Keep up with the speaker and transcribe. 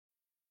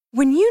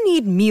When you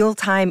need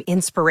mealtime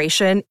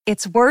inspiration,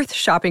 it's worth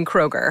shopping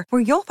Kroger,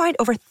 where you'll find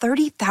over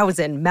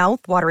 30,000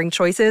 mouth-watering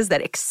choices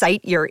that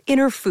excite your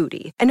inner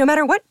foodie. And no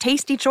matter what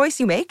tasty choice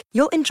you make,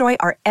 you'll enjoy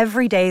our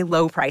everyday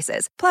low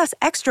prices, plus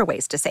extra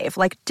ways to save,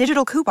 like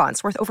digital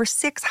coupons worth over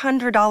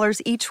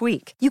 $600 each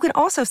week. You can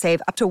also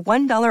save up to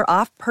 $1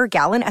 off per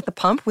gallon at the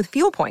pump with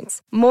fuel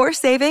points. More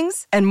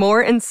savings and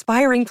more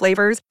inspiring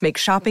flavors make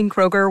shopping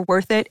Kroger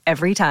worth it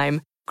every time.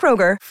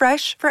 Kroger,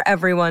 fresh for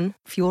everyone.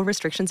 Fuel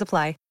restrictions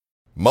apply.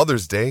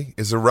 Mother's Day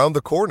is around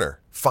the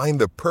corner.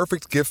 Find the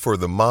perfect gift for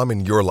the mom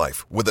in your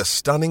life with a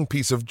stunning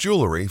piece of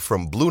jewelry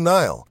from Blue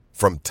Nile.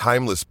 From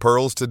timeless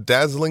pearls to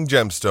dazzling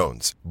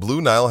gemstones,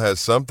 Blue Nile has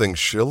something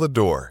she'll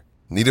adore.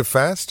 Need it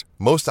fast?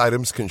 Most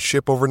items can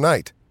ship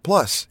overnight.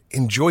 Plus,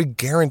 enjoy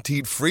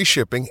guaranteed free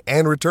shipping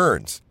and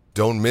returns.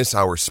 Don't miss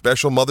our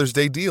special Mother's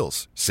Day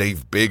deals.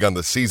 Save big on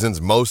the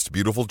season's most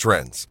beautiful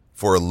trends.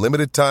 For a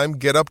limited time,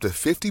 get up to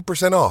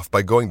 50% off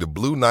by going to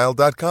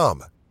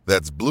BlueNile.com.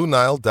 That's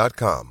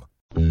BlueNile.com.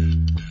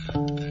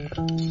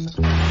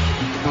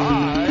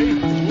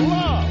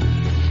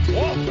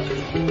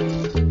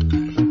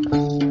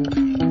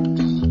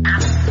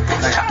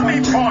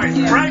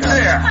 Point right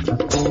there. Wow,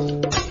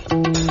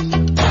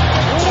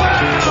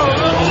 the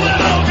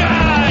little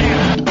guy.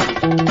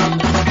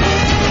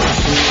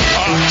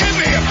 Give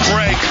me a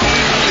break.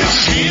 This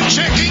is game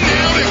checking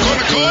now. They're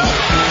going to call.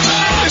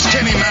 This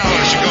Kenny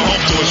Mallard should go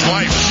home to his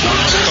wife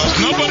because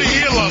nobody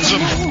here loves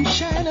him.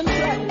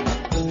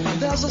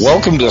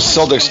 Welcome to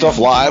Celtic Stuff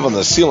Live on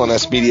the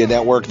CLNS Media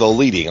Network, the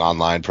leading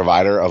online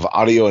provider of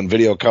audio and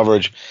video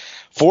coverage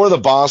for the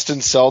Boston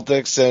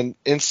Celtics. And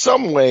in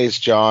some ways,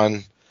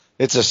 John,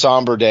 it's a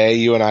somber day.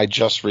 You and I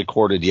just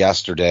recorded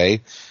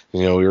yesterday.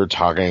 You know, we were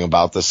talking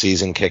about the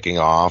season kicking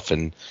off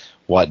and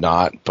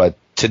whatnot. But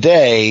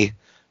today,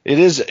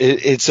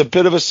 it's a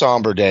bit of a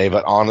somber day.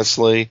 But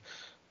honestly,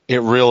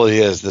 it really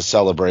is the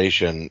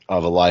celebration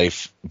of a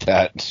life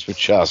that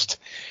just,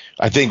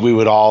 I think we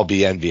would all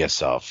be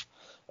envious of.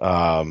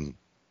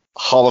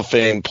 Hall of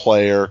Fame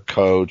player,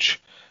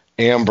 coach,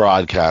 and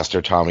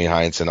broadcaster Tommy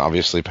Heinsohn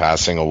obviously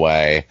passing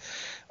away.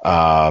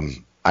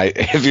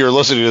 If you're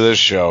listening to this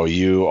show,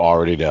 you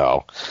already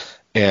know.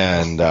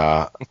 And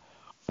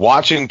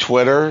watching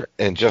Twitter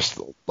and just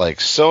like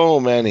so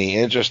many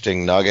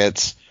interesting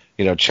nuggets.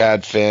 You know,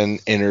 Chad Finn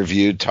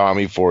interviewed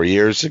Tommy 4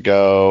 years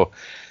ago.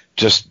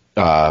 Just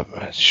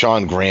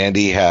Sean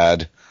Grandy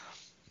had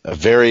a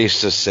very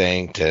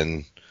succinct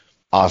and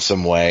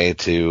awesome way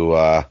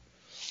to,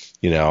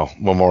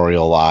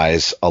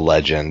 memorialize a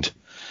legend.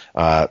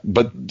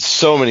 But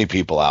so many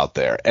people out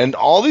there and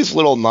all these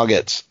little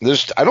nuggets.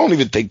 I don't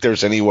even think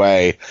there's any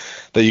way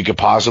that you could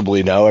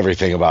possibly know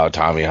everything about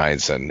Tommy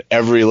Heinsohn,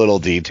 every little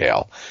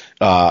detail.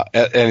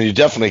 And you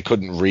definitely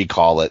couldn't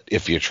recall it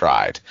if you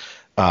tried.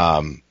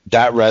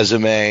 That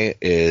resume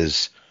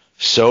is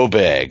so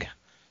big,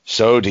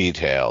 so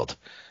detailed.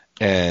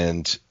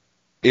 And,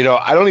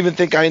 I don't even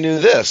think I knew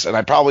this, and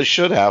I probably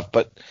should have,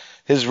 but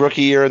his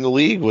rookie year in the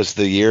league was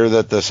the year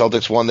that the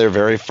Celtics won their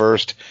very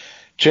first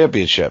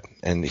championship,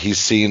 and he's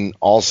seen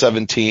all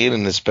 17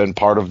 and has been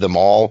part of them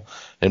all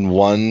in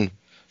one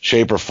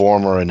shape or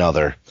form or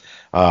another.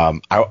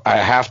 I'd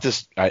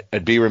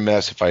be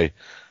remiss if I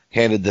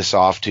handed this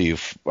off to you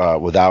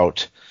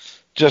without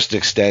just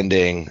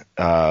extending,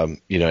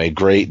 a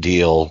great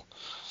deal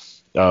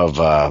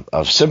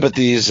of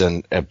sympathies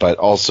but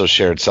also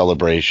shared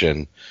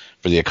celebration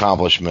for the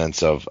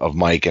accomplishments of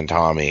Mike and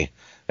Tommy.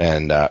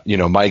 And,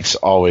 Mike's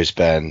always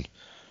been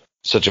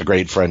such a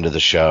great friend of the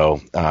show,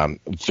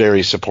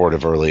 very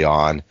supportive early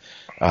on.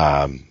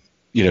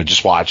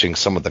 Just watching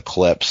some of the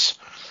clips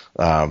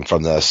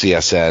from the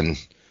CSN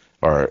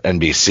or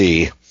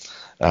NBC,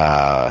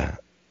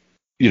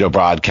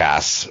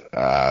 broadcasts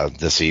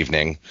this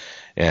evening.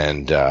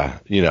 And,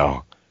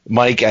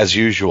 Mike, as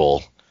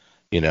usual,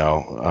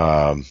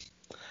 not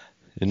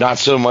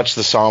so much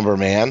the somber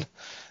man,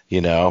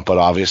 but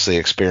obviously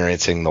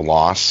experiencing the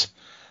loss,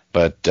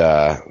 but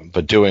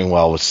doing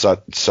well with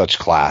such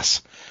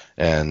class.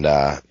 And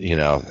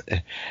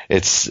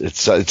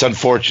it's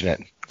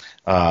unfortunate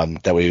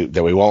that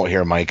we won't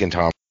hear Mike and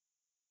Tom,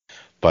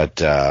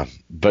 but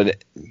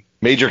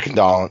major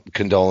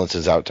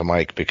condolences out to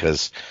Mike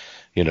because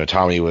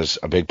Tommy was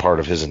a big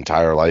part of his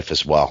entire life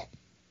as well.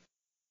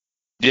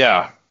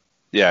 Yeah.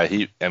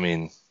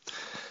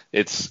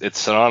 It's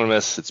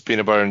synonymous. It's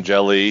peanut butter and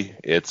jelly.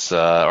 It's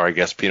or I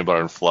guess peanut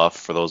butter and fluff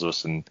for those of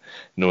us in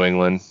New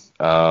England.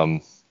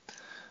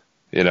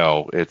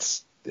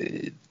 It's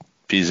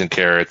peas and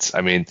carrots.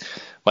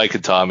 Mike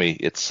and Tommy,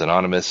 it's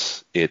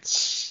synonymous.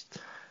 It's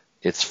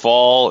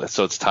fall,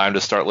 so it's time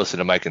to start listening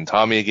to Mike and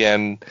Tommy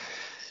again.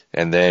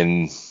 And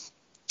then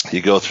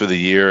you go through the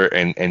year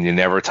and you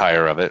never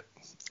tire of it.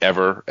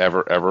 Ever,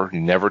 ever, ever. You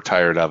never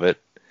tired of it.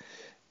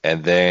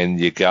 And then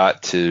you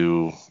got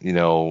to,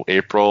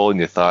 April and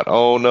you thought,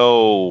 oh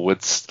no,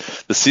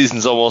 the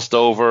season's almost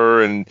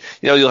over and,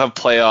 you'll have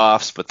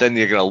playoffs, but then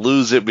you're going to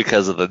lose it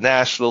because of the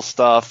national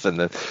stuff. And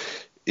then,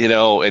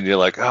 and you're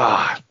like,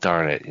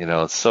 darn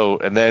it, so,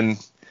 and then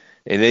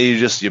And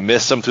then you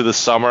miss them through the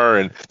summer.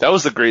 And that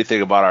was the great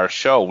thing about our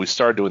show. We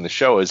started doing the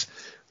show is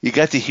you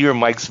got to hear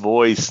Mike's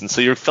voice. And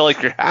so you felt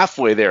like you're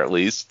halfway there at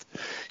least,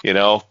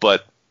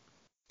 but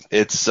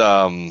it's,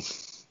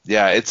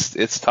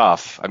 it's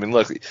tough. I mean,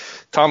 look,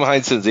 Tom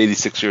Heinsohn's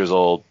 86 years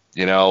old,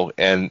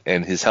 and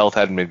his health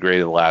hadn't been great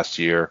the last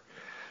year.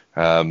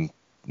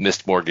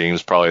 Missed more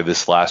games probably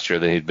this last year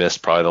than he'd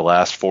missed probably the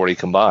last 40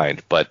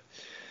 combined. But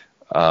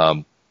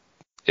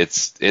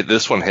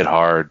this one hit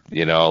hard,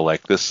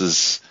 like this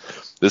is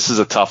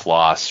a tough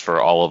loss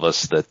for all of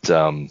us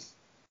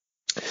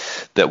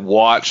that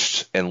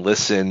watched and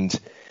listened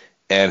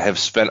and have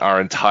spent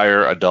our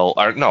entire entire adult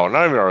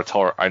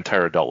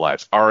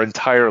lives, our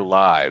entire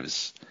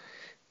lives.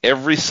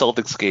 Every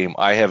Celtics game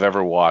I have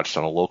ever watched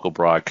on a local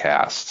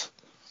broadcast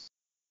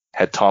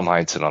had Tom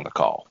Heinsohn on the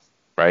call,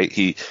 right?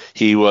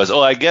 He was,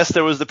 I guess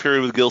there was the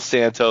period with Gil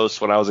Santos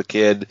when I was a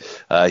kid.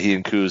 He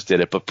and Kuz did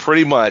it, but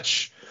pretty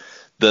much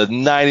the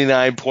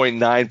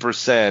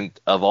 99.9%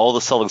 of all the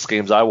Celtics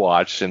games I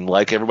watch, and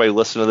like everybody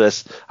listen to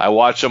this, I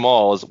watch them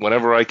all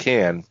whenever I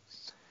can.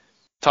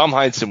 Tom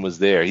Heinsohn was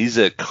there. He's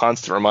a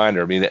constant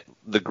reminder. I mean,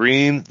 the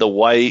green, the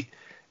white,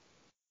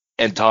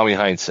 and Tommy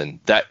Heinsohn,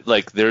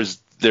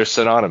 they're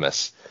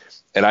synonymous.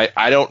 And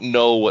I don't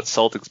know what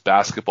Celtics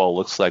basketball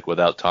looks like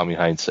without Tommy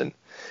Heinsohn.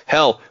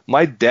 Hell,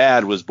 my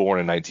dad was born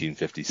in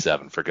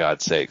 1957, for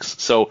God's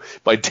sakes. So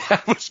my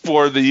dad was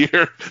born the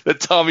year that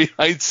Tommy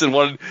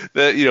Heinsohn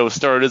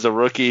started as a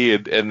rookie,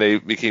 and they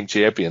became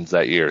champions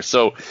that year.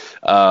 So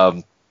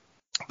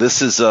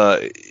this is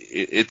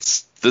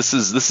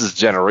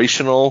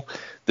generational.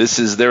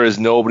 There is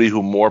nobody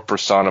who more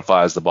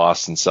personifies the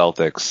Boston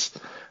Celtics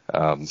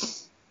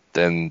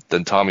than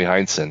Tommy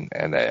Heinsohn,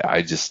 and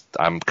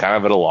I'm kind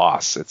of at a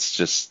loss.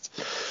 It's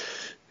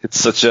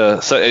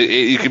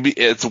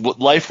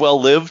life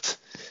well lived,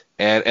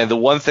 and the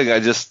one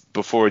thing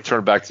before we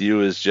turn back to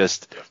you is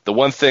just the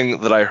one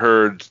thing that I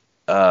heard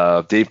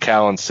Dave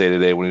Callan say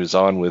today when he was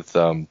on with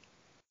the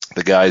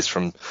guys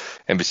from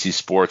NBC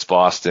Sports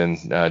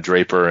Boston,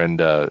 Draper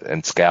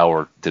and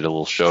Scour did a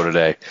little show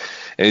today,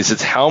 and he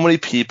says how many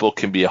people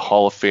can be a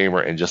Hall of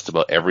Famer in just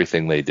about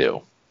everything they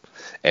do.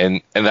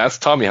 And that's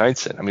Tommy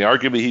Heinsohn. I mean,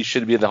 arguably he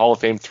should be in the Hall of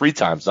Fame 3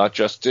 times, not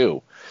just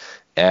 2.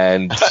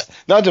 And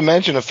not to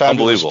mention a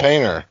fabulous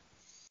painter.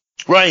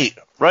 Right.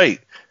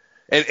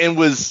 And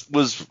was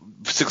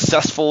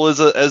successful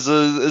as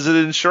an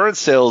insurance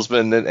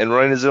salesman and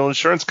running his own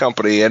insurance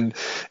company and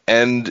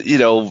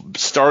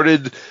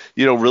started,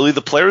 really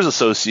the Players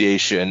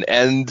Association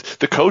and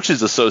the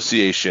Coaches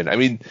Association. I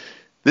mean,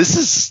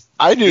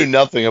 I knew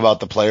nothing about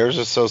the Players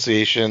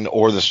Association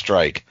or the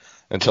strike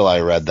until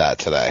I read that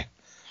today.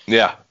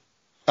 Yeah.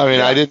 I mean,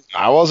 yeah.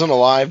 I wasn't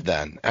alive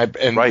then.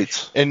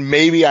 Right. And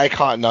maybe I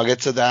caught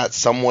nuggets of that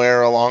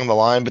somewhere along the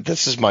line, but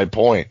this is my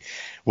point.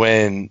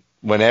 When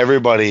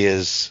everybody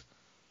is,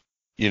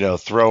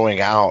 throwing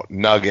out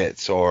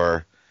nuggets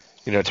or,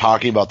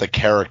 talking about the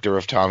character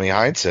of Tommy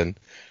Heinsohn,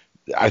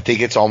 I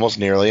think it's almost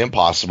nearly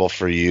impossible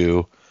for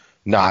you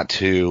not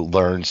to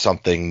learn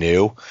something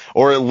new,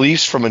 or at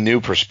least from a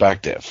new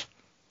perspective.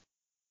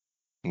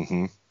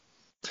 Mm-hmm.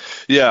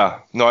 Yeah,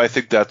 no, I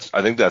think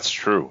that's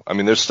true. I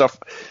mean, there's stuff.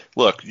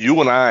 Look,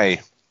 you and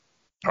I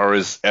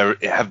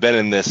have been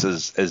in this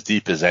as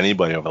deep as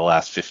anybody over the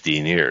last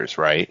 15 years,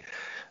 right?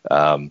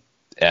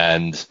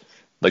 And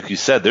like you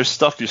said, there's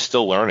stuff you're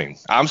still learning.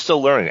 I'm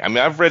still learning. I mean,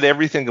 I've read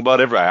everything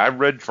about everybody. I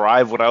read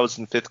Drive when I was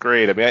in 5th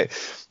grade. I mean,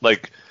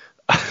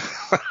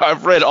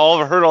 I've heard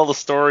all the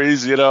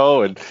stories,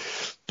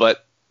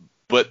 but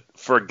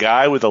for a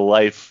guy with a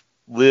life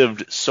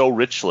lived so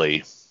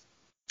richly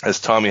as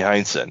Tommy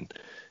Heinsohn,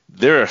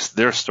 there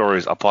are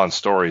stories upon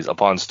stories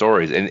upon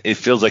stories, and it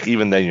feels like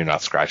even then you're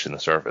not scratching the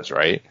surface,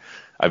 right?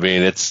 I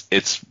mean,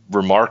 it's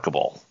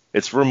remarkable.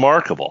 It's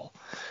remarkable,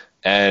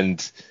 and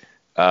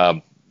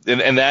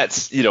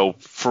that's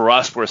for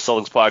us, we're a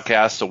Celtics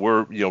podcast, so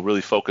we're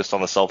really focused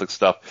on the Celtics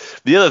stuff.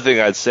 The other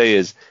thing I'd say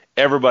is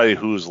everybody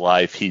whose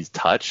life he's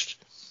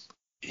touched,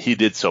 he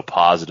did so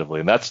positively,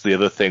 and that's the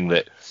other thing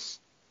that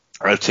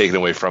I've taken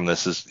away from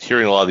this is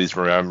hearing a lot of these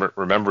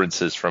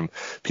remembrances from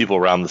people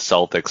around the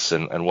Celtics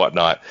and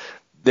whatnot.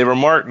 They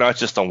remark not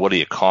just on what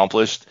he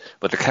accomplished,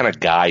 but the kind of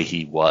guy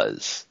he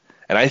was.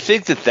 And I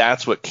think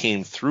that's what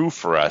came through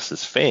for us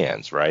as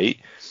fans, right?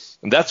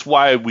 And that's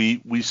why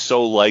we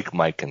so like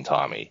Mike and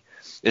Tommy,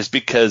 is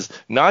because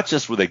not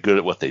just were they good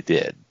at what they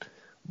did,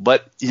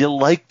 but you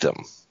liked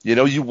them.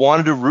 You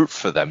wanted to root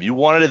for them. You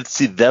wanted to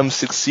see them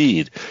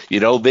succeed.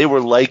 They were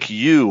like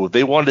you.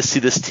 They wanted to see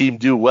this team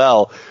do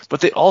well,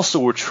 but they also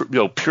were,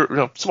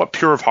 pure, somewhat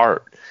pure of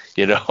heart.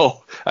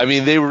 I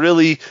mean, they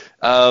really.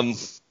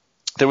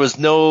 There was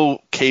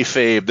no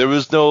kayfabe. There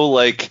was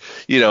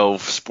no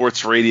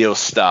sports radio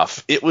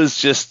stuff. It was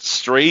just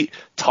straight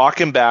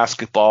talking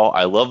basketball.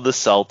 I love the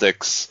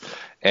Celtics,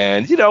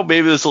 And,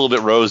 maybe it's a little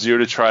bit rosier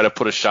to try to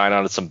put a shine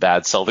on some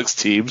bad Celtics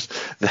teams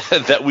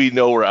that we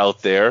know are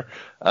out there.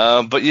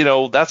 But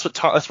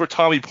that's where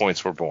Tommy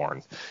points were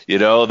born.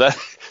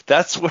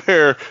 That's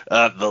where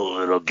the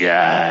little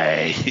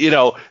guy.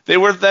 They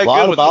weren't that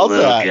good with the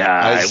little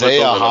guy.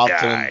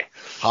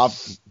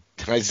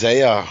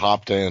 Isaiah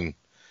hopped in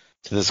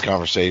to this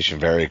conversation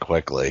very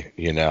quickly,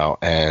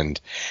 and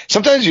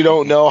sometimes you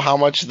don't know how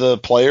much the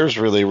players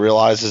really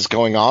realize is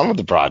going on with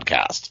the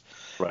broadcast.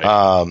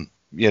 Right.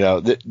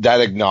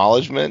 That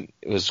acknowledgement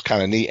was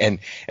kind of neat, and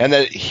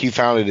that he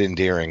found it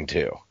endearing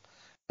too.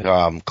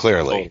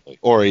 Clearly, Totally.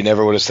 Or he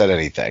never would have said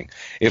anything.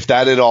 If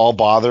that had all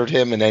bothered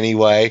him in any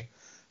way,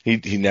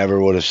 he never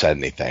would have said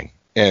anything.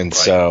 And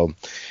so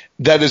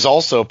that is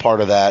also part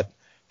of that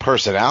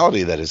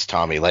personality that is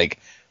Tommy. Like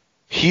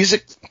he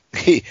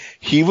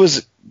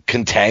was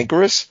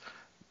cantankerous.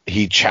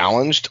 He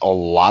challenged a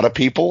lot of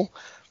people.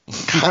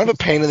 Kind of a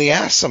pain in the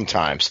ass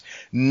sometimes.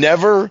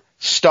 Never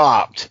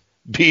stopped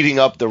beating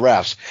up the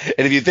refs.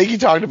 And if you think he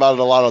talked about it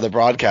a lot on the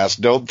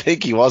broadcast, don't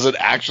think he wasn't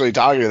actually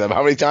talking to them.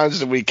 How many times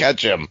did we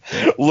catch him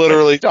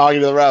literally talking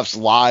to the refs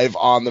live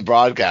on the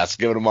broadcast,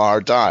 giving them a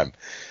hard time?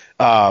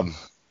 But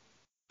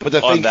the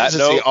thing is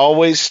he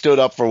always stood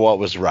up for what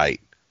was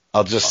right.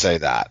 I'll just say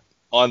that.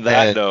 On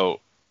that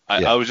note,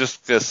 I was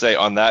just going to say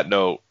on that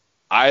note,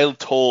 I'm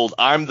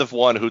the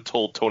one who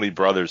told Tony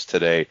Brothers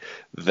today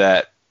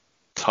that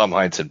Tom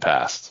Heinsohn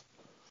passed.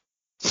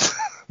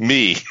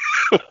 Me.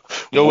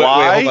 No,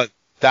 why? Wait, hold on.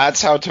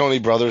 That's how Tony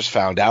Brothers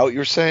found out,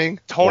 you're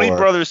saying? Tony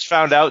Brothers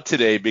found out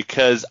today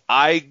because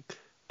I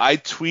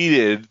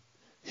tweeted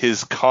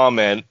his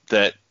comment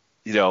that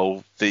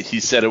that he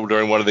said it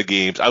during one of the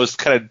games. I was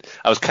kind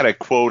of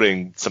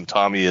quoting some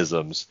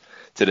Tommyisms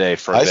today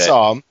for a bit. I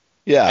saw him.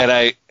 Yeah. And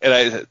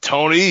I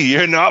Tony,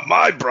 you're not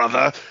my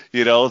brother.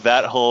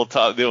 That whole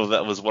time,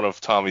 that was one of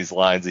Tommy's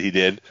lines that he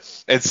did.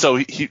 And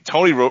so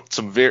Tony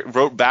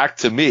wrote back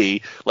to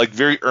me like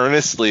very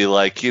earnestly,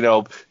 like,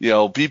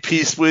 be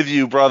peace with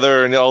you,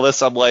 brother, and all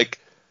this. I'm like,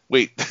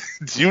 wait,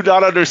 do you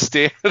not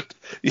understand?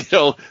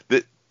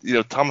 That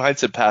Tom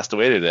Heinsohn passed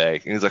away today.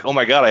 And he's like, oh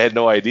my God, I had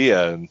no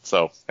idea. And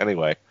so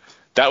anyway,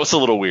 that was a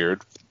little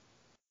weird.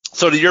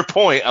 So to your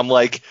point, I'm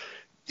like,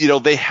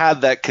 they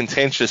had that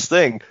contentious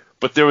thing,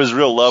 but there was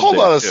real love. Hold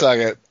on a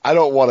second. I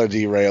don't want to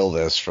derail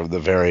this from the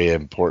very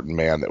important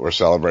man that we're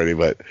celebrating,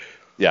 but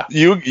yeah,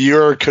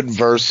 you're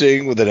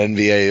conversing with an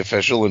NBA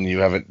official and you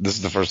haven't. This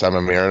is the first time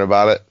I'm hearing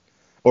about it,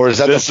 or is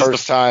that the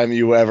first time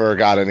you ever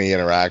got any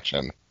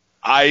interaction?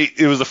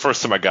 It was the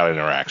first time I got an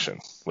interaction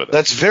with him.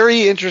 That's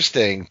very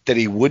interesting that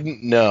he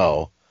wouldn't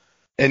know,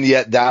 and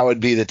yet that would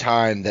be the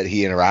time that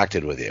he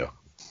interacted with you.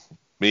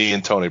 Me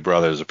and Tony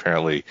Brothers,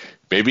 apparently.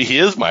 Maybe he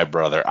is my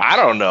brother. I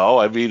don't know.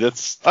 I mean,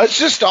 it's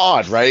just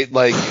odd, right?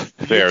 Like,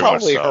 you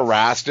probably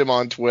harassed him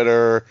on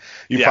Twitter.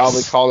 You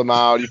probably called him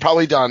out. You've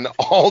probably done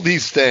all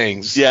these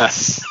things.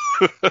 Yes.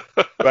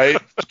 Right?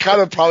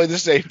 Kind of probably the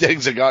same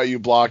things that got you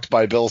blocked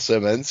by Bill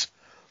Simmons.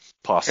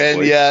 Possibly.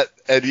 And yet,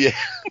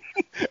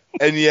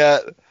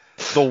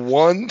 the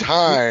one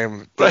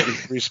time that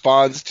he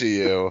responds to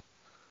you,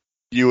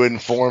 you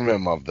inform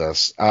him of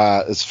this.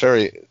 It's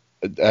very.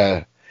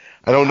 I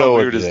don't know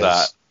what it is. How weird is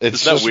that?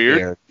 It's that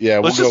weird? Yeah,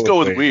 let's just go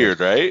with weird,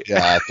 right?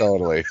 Yeah,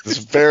 totally. It's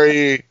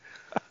very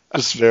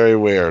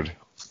weird.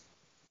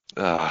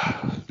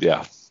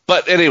 Yeah.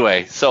 But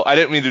anyway, so I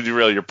didn't mean to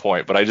derail your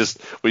point, but when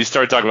you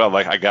started talking about,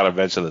 like, I got to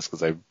mention this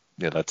because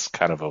that's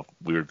kind of a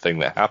weird thing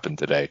that happened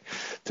today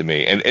to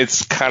me. And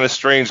it's kind of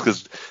strange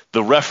because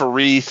the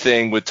referee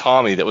thing with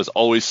Tommy that was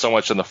always so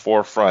much on the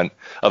forefront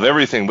of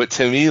everything. But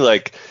to me,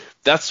 like,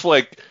 that's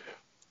like,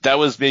 that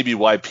was maybe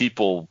why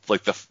people,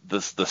 like,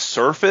 the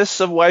surface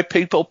of why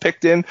people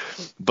picked in.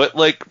 But,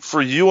 like,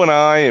 for you and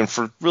I and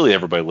for really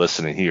everybody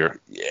listening here,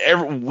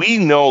 we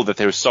know that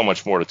there's so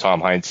much more to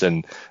Tom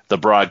Heinsohn, the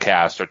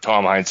broadcaster,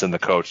 Tom Heinsohn, the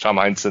coach, Tom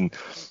Heinsohn.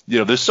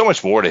 There's so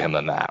much more to him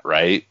than that,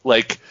 right?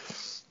 Like,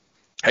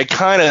 I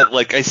kind of,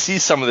 like, I see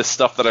some of this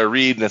stuff that I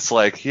read, and it's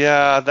like,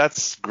 yeah,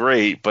 that's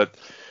great, but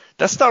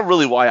that's not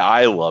really why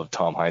I love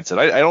Tom Heinsohn.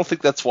 I don't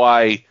think that's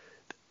why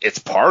it's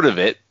part of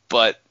it,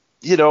 but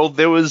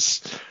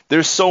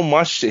there's so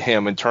much to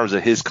him in terms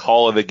of his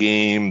call of the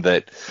game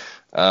that,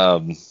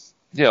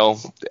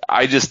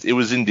 it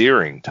was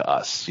endearing to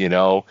us, and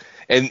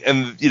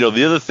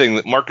the other thing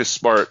that Marcus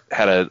Smart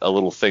had a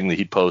little thing that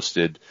he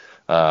posted,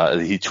 he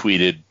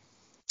tweeted.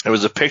 It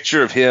was a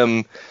picture of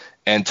him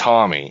and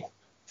Tommy,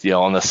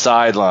 on the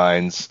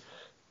sidelines,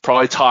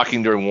 probably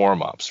talking during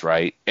warm-ups,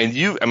 right? And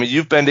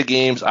you've been to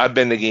games, I've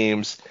been to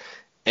games.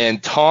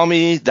 And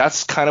Tommy,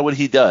 that's kind of what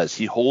he does.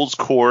 He holds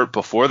court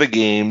before the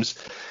games.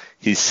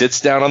 He sits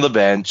down on the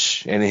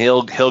bench, and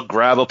he'll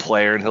grab a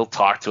player, and he'll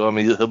talk to him.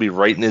 He'll be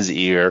right in his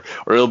ear,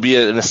 or he'll be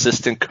an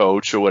assistant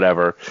coach or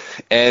whatever.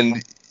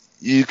 And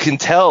you can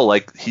tell,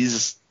 like,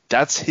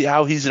 that's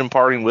how he's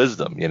imparting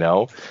wisdom,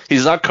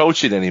 He's not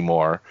coaching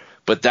anymore,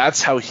 but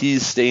that's how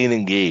he's staying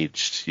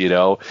engaged,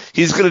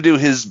 He's going to do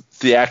his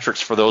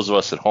theatrics for those of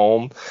us at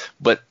home,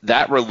 but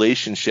that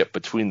relationship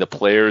between the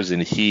players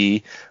and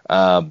he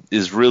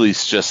is really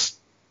just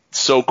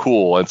so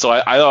cool. And so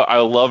I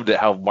loved it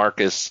how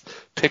Marcus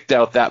picked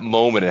out that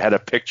moment and had a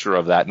picture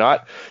of that,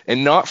 not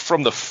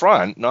from the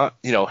front, not,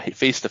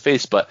 face to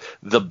face, but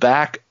the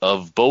back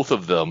of both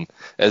of them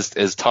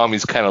as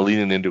Tommy's kind of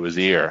leaning into his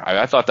ear.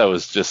 I thought that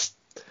was just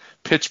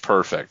pitch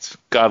perfect.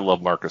 God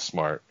love Marcus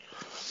Smart.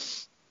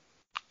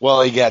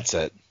 Well, he gets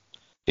it.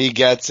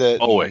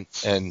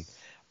 Always.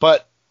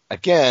 But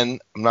again,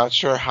 I'm not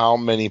sure how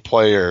many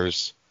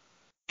players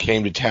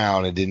came to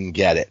town and didn't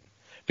get it,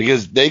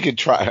 because they could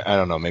try. I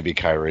don't know, maybe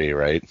Kyrie,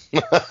 right?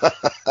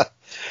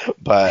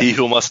 But he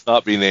who must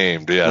not be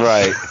named, yes.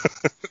 Right.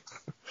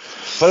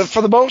 But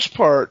for the most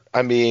part,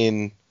 I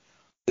mean,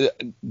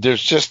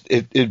 there's just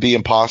it'd be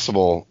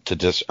impossible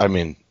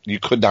to you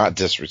could not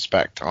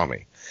disrespect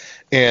Tommy,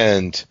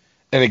 and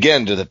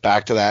again,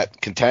 back to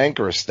that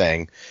cantankerous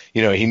thing,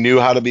 he knew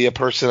how to be a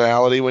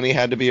personality when he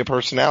had to be a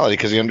personality,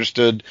 because he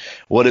understood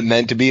what it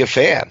meant to be a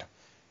fan,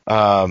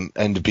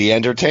 and to be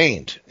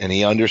entertained, and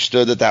he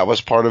understood that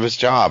was part of his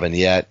job, and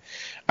yet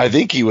I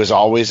think he was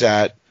always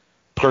at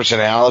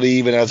personality,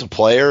 even as a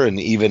player and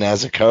even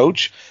as a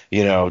coach,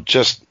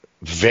 just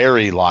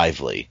very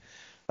lively.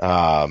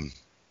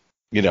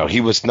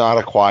 He was not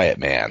a quiet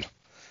man,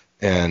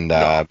 and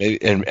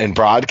and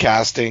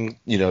broadcasting,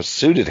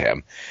 suited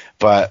him.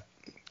 But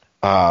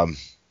I'm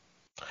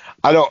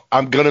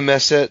gonna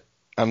miss it.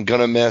 I'm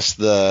gonna miss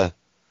the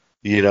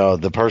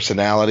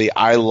personality.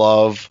 I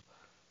love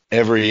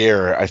every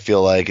year. I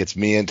feel like it's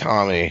me and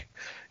Tommy,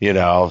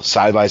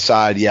 side by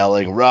side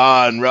yelling,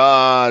 run,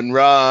 run,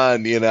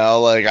 run,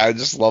 like I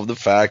just love the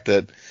fact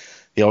that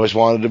he always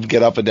wanted to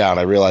get up and down.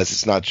 I realize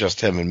it's not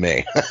just him and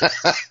me,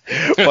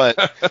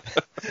 but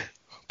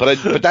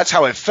that's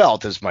how it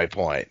felt, is my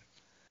point,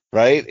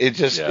 right? It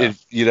just, it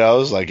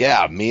was like,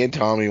 yeah, me and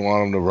Tommy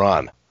want him to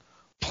run.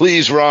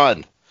 Please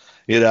run,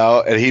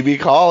 and he'd be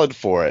calling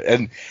for it.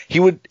 And he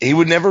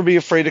would never be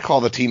afraid to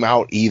call the team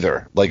out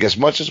either. Like, as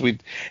much as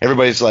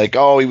everybody's like,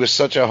 oh, he was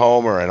such a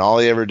homer and all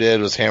he ever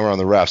did was hammer on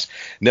the refs.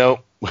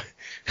 No,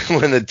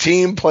 when the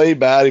team played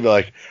bad, he'd be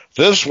like,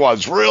 this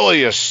one's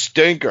really a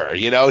stinker.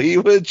 He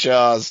would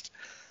just,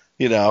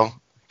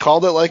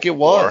 called it like it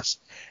was.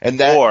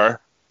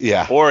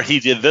 Or he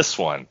did this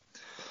one.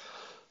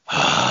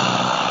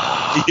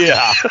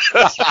 Yeah.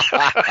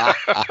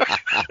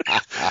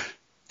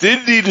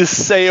 Didn't need to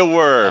say a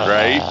word,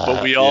 right?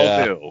 But we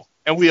all knew.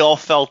 And we all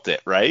felt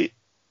it, right?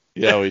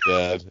 Yeah, we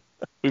did.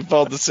 We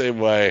felt the same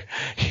way.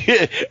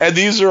 And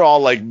these are all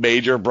like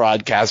major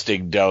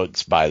broadcasting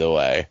don'ts, by the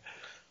way.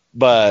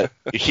 But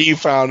he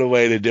found a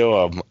way to do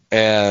them.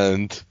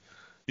 And,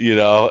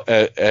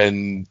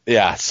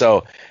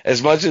 so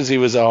as much as he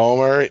was a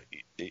homer,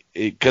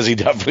 because he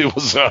definitely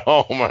was a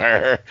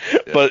homer,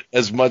 but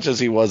as much as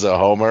he was a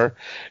homer,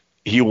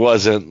 he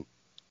wasn't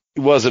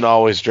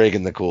always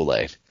drinking the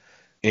Kool-Aid.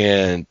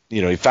 And,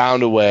 he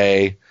found a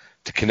way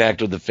to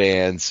connect with the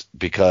fans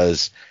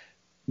because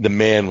the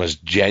man was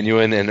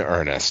genuine and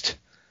earnest.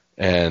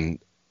 And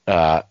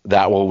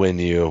that will win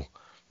you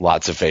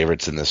lots of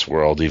favorites in this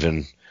world,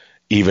 even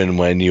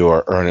when you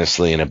are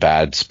earnestly in a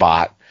bad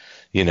spot,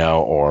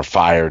 or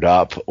fired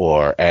up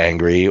or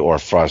angry or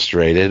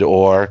frustrated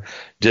or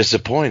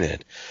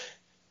disappointed.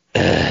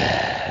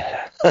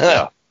 Yeah.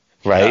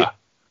 Right? Yeah.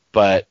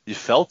 But you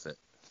felt it.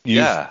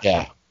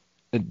 Yeah.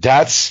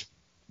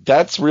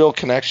 That's real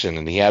connection,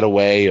 and he had a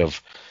way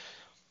of,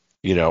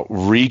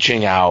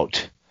 reaching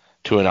out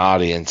to an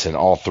audience in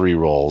all three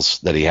roles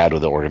that he had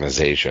with the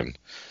organization.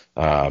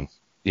 To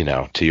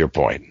your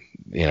point,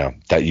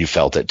 that you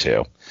felt it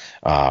too.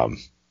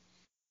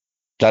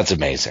 That's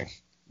amazing.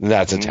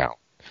 That's a talent,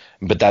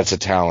 but that's a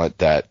talent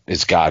that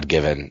is God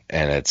given,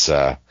 and it's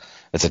a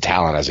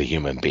talent as a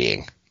human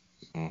being.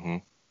 Mm-hmm.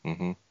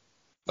 Mm-hmm.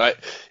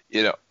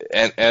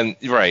 And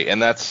right,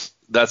 and that's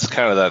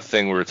kind of that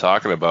thing we were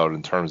talking about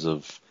in terms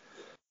of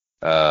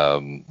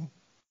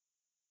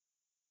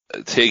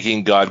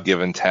taking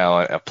God-given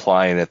talent,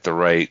 applying it the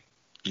right,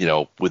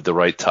 with the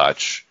right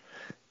touch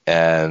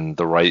and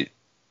the right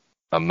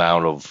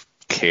amount of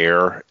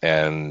care.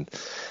 And,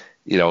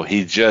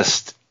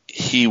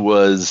 he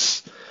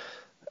was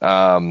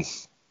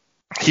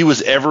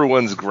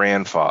everyone's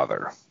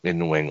grandfather in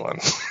New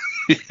England.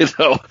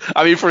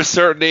 For a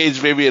certain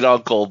age, maybe an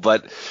uncle,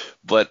 but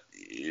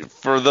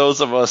for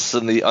those of us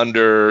in the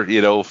under,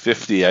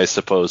 50, I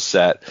suppose,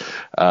 set,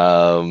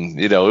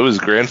 it was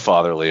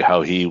grandfatherly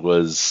how he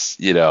was,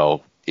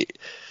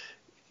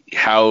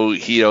 how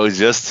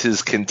just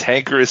his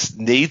cantankerous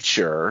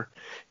nature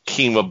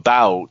came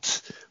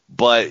about,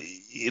 but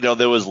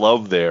there was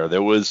love there.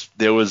 There was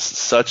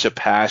such a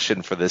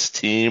passion for this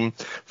team,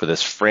 for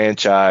this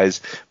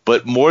franchise,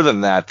 but more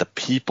than that, the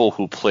people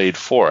who played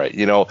for it.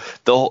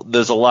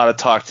 There's a lot of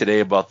talk today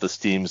about the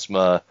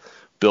Steamsma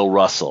Bill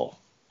Russell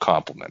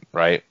compliment,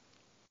 right?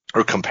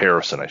 Or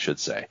comparison, I should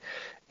say.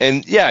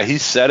 And yeah, he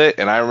said it,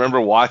 and I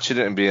remember watching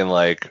it and being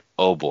like,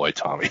 oh boy,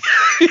 Tommy,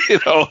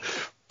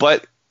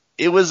 but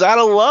it was out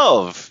of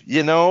love,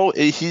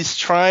 he's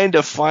trying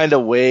to find a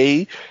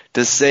way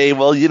to say,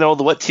 well,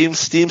 what Team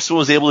Steamson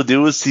was able to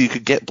do is he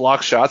could get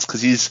block shots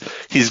because he's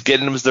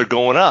getting them as they're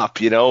going up,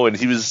 and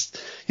he's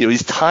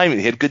timing.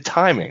 He had good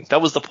timing.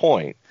 That was the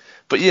point.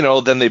 But,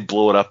 then they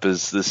blow it up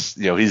as this,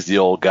 he's the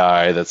old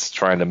guy that's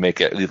trying to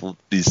make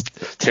these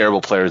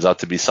terrible players out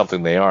to be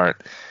something they aren't.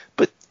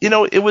 But,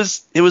 it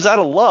was out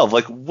of love.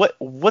 Like,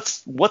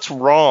 what's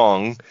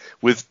wrong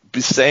with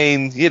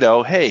saying,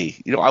 hey,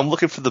 I'm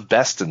looking for the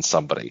best in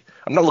somebody.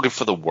 I'm not looking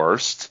for the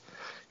worst.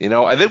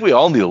 I think we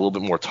all need a little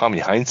bit more Tommy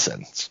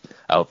Heinsohns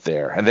out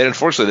there. And then,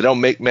 unfortunately, they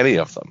don't make many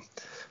of them.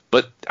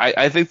 But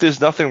I think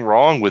there's nothing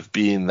wrong with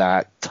being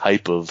that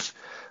type of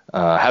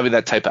having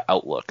that type of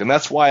outlook. And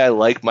that's why I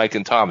like Mike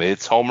and Tommy.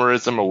 It's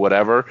homerism or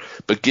whatever,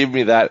 but give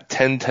me that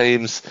 10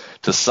 times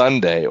to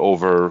Sunday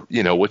over,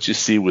 what you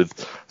see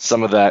with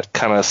some of that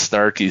kind of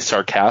snarky,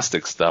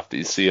 sarcastic stuff that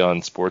you see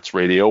on sports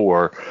radio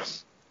or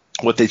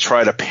what they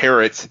try to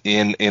parrot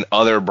in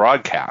other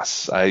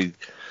broadcasts. I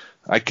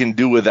can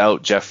do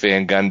without Jeff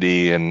Van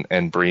Gundy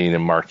and Breen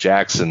and Mark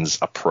Jackson's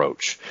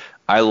approach.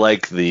 I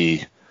like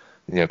the,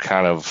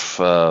 kind of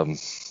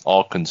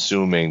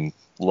all-consuming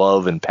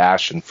love and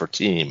passion for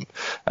team.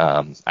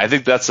 I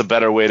think that's a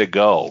better way to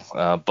go.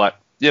 But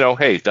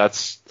hey,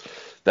 that's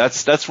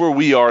where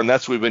we are, and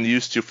that's what we've been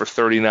used to for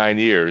 39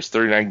 years,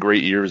 39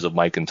 great years of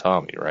Mike and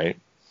Tommy, right?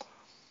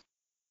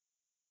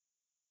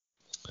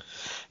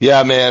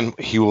 Yeah, man,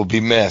 he will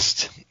be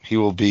missed. He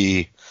will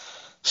be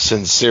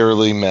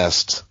sincerely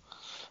missed.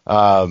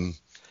 What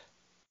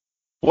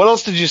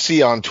else did you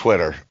see on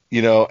Twitter?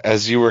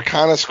 As you were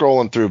kind of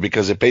scrolling through,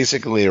 because it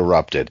basically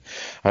erupted.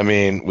 I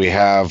mean, we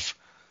have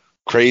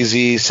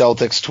crazy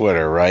Celtics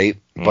Twitter, right?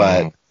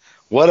 But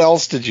what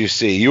else did you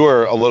see?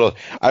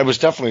 I was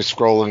definitely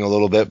scrolling a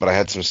little bit, but I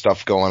had some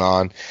stuff going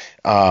on.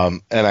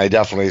 And I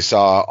definitely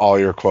saw all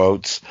your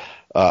quotes.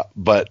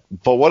 But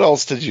what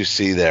else did you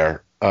see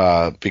there?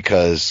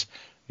 Because,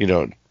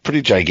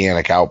 pretty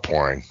gigantic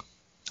outpouring.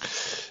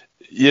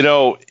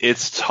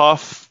 It's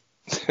tough.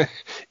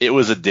 It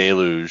was a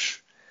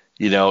deluge.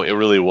 It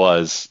really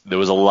was. There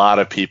was a lot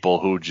of people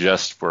who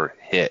just were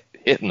hit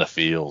in the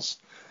feels.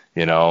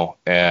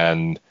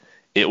 And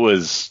it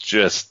was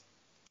just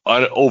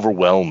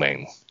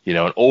overwhelming,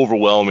 an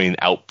overwhelming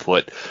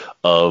output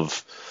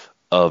of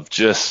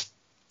just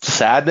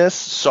sadness,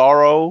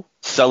 sorrow,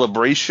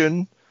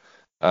 celebration.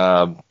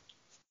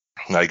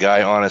 My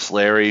guy, Honest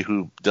Larry,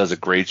 who does a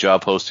great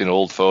job posting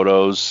old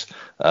photos,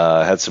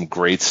 had some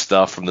great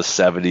stuff from the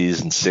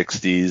 70s and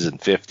 60s and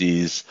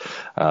 50s.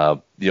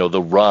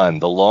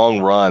 The long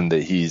run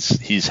that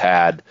he's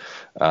had,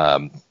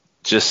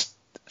 just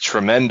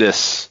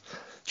tremendous,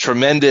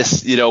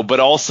 but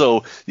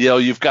also,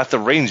 you've got the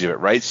range of it,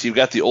 right? So you've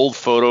got the old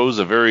photos,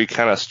 a very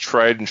kind of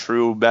tried and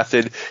true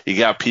method. You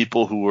got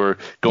people who were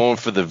going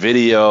for the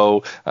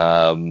video,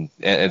 and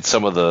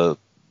some of the,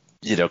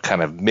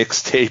 kind of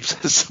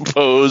mixtapes, I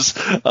suppose,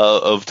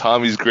 of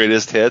Tommy's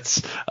greatest hits.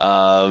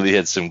 He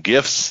had some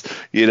gifts,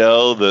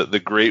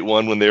 the great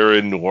one when they were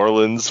in New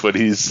Orleans, when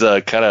he's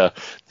kind of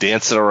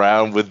dancing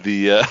around with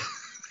the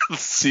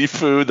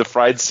seafood, the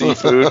fried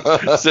seafood,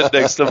 sitting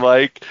next to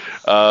Mike.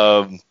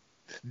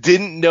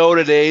 Didn't know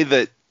today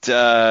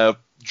that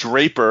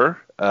Draper's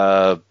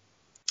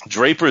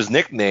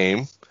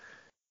nickname,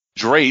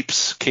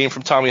 Drapes, came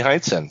from Tommy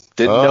Heinsohn.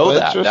 Didn't know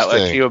that.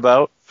 That came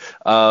about.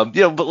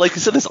 But like I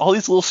said, there's all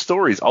these little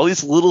stories, all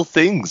these little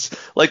things.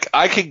 Like,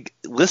 I could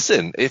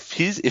listen,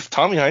 if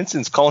Tommy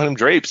Heinsohn's calling him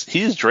Drapes,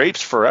 he's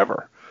Drapes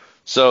forever.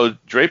 So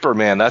Draper,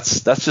 man, that's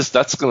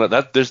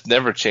there's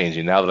never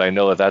changing now that I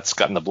know that's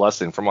gotten the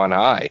blessing from on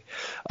high.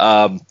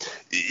 I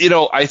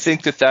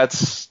think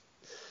that's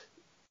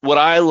what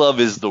I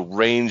love is the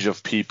range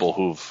of people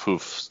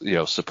who've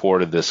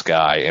supported this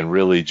guy and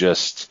really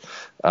just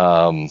it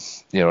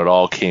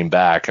all came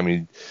back. I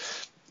mean,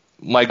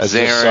 Mike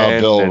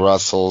Zarin, Bill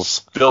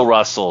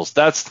Russell's.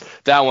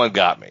 That one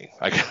got me.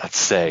 I gotta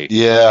say,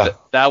 yeah,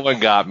 that one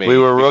got me. We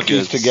were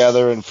rookies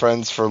together and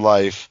friends for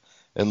life.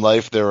 In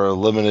life, there are a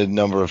limited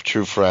number of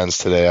true friends.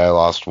 Today, I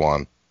lost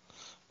one.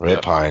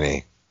 Rip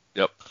Heine.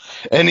 Yep.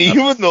 And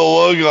even the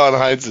look on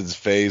Heinsohn's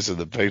face in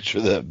the picture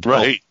that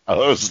Bill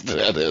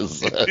posted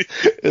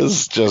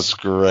is just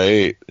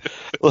great.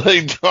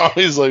 Like,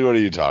 Tommy's like, what are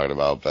you talking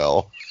about,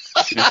 Bill?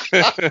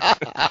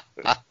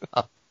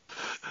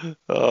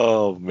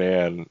 Oh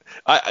man,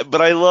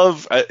 I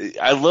love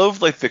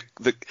like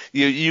the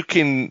you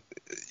can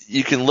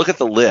look at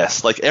the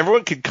list. Like,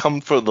 everyone can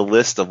come from the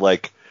list of,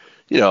 like,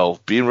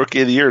 being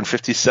Rookie of the Year in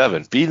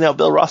 57, beating out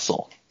Bill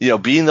Russell,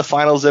 being the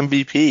Finals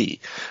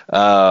MVP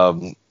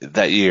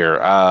that year,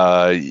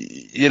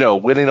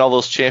 winning all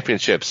those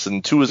championships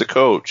and 2 as a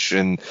coach,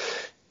 and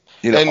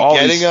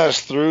getting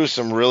us through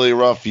some really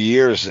rough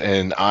years.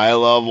 And I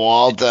love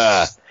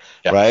Walter.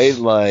 Yeah. Right?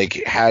 Like,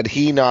 had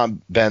he not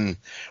been,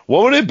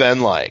 what would it have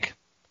been like?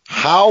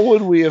 How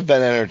would we have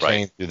been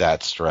entertained through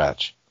that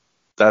stretch?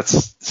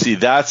 That's the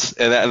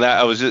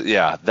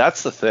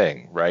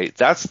thing, right?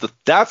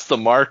 That's the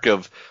mark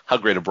of how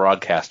great a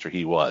broadcaster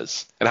he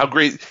was, and how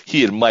great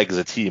he and Mike as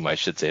a team, I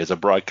should say, as a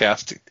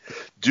broadcasting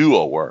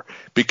duo were,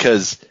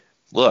 because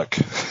look,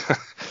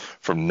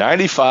 from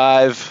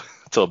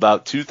 95 till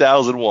about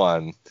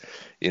 2001,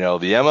 the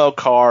ML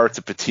Carr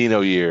to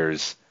Patino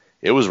years,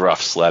 it was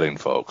rough sledding,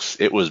 folks.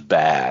 It was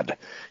bad.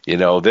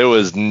 There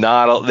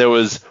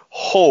was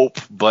hope,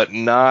 but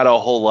not a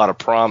whole lot of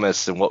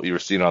promise in what we were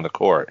seeing on the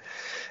court.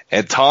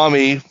 And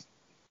Tommy,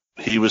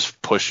 he was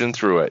pushing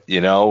through it,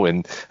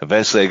 and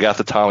eventually I got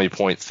the Tommy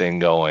Point thing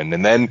going.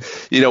 And then,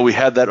 we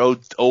had that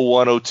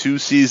 01-02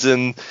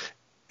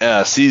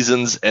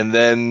 seasons, and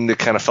then it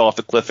kind of fell off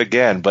the cliff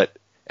again. But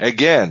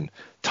again,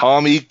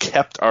 Tommy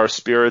kept our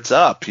spirits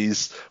up.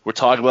 We're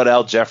talking about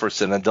Al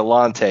Jefferson and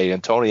Delonte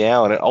and Tony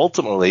Allen, and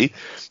ultimately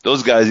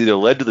those guys either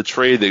led to the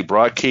trade. They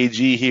brought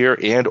KG here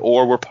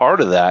or were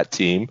part of that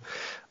team.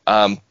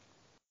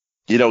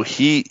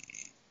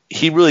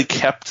 He really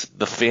kept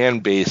the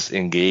fan base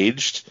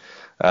engaged,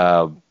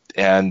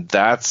 and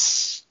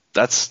that's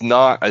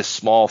not a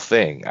small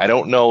thing. I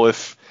don't know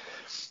if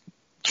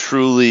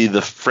truly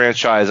the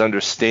franchise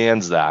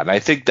understands that. And I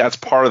think that's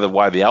part of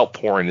why the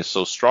outpouring is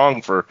so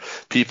strong for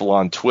people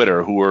on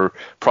Twitter who were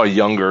probably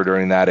younger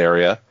during that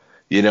area,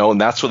 and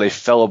that's where they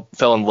fell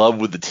in love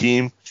with the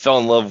team, fell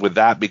in love with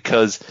that,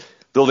 because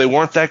though they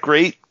weren't that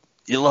great,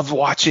 you loved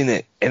watching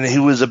it. And he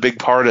was a big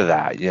part of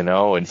that,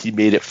 and he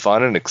made it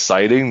fun and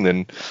exciting.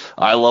 And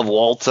I love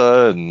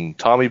Walta and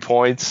Tommy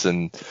Points,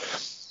 and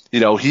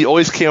he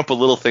always came up with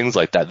little things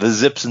like that. The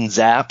zips and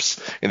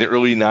zaps in the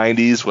early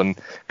 90s when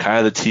kind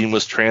of the team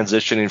was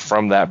transitioning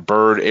from that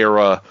Bird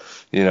era,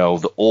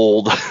 the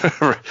old,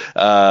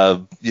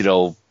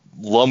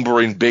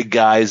 lumbering big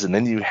guys. And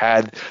then you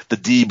had the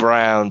D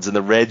Browns and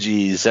the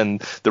Reggies and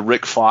the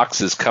Rick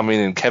Foxes coming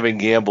in, Kevin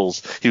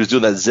Gamble's. He was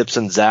doing that zips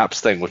and zaps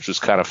thing, which was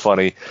kind of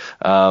funny.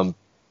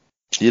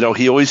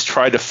 He always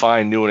tried to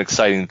find new and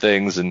exciting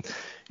things. And,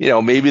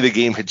 maybe the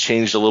game had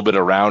changed a little bit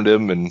around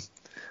him, and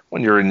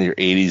when you're in your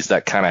 80s,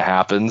 that kind of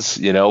happens,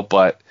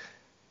 but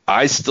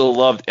I still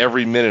loved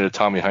every minute of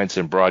Tommy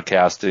Heinsohn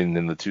broadcasting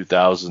in the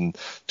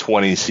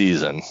 2020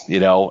 season,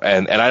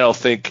 and I don't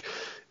think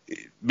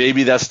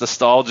maybe that's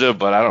nostalgia,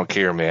 but I don't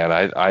care, man.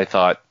 I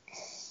thought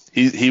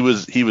he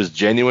was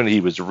genuine,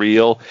 he was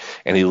real,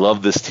 and he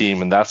loved this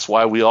team, and that's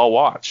why we all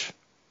watch.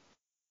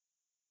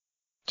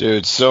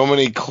 Dude, so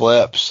many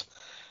clips,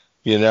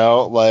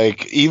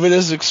 even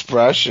his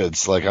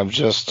expressions, I'm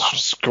just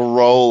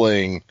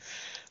scrolling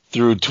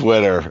through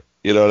Twitter,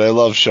 and I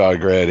love Sean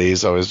Grant.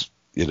 He's always,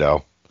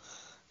 got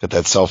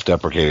that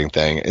self-deprecating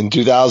thing. In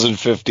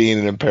 2015,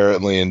 and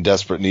apparently in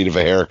desperate need of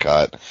a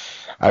haircut,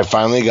 I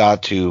finally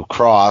got to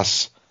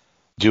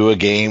do a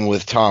game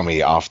with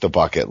Tommy off the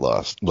bucket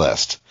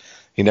list.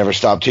 He never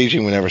stopped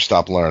teaching. We never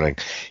stopped learning.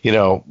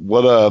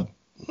 What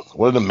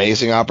an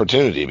amazing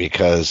opportunity,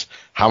 because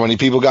how many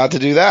people got to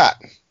do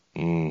that?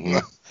 Mm-hmm.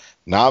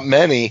 Not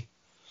many.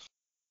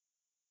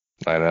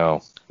 I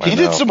know. He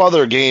did some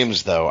other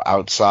games, though,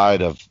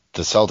 outside of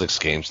the Celtics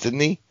games, didn't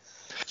he?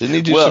 Didn't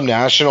he do some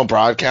national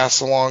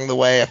broadcasts along the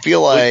way? I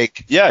feel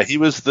like he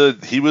was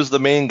the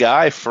main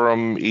guy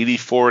from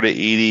 84 to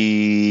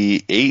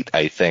 88,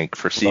 I think,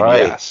 for CBS.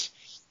 Right.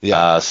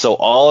 Yeah. So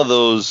all of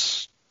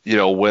those,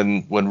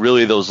 when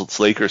really those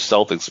Lakers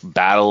Celtics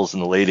battles in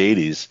the late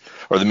 80s,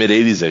 or the mid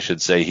 80s, I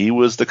should say, he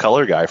was the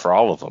color guy for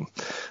all of them.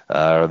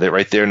 They're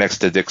right there next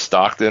to Dick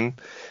Stockton.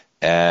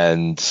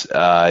 And,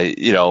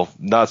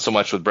 not so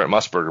much with Brent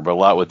Musburger, but a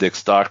lot with Dick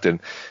Stockton.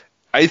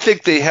 I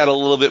think they had a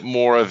little bit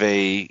more of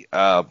a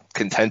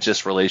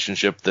contentious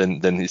relationship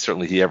than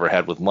he ever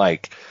had with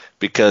Mike,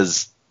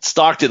 because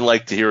Stockton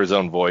liked to hear his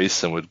own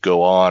voice and would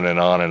go on and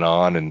on and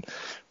on. And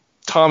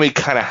Tommy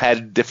kind of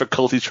had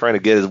difficulty trying to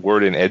get his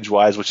word in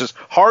edgewise, which is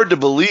hard to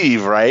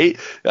believe, right?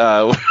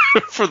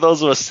 For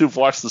those of us who've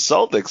watched the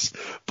Celtics.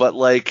 But,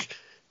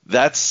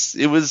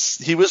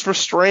 he was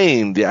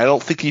restrained. I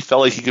don't think he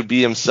felt like he could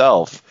be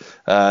himself.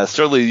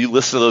 Certainly you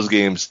listen to those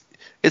games,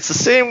 it's the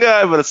same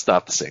guy, but it's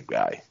not the same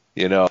guy.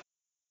 He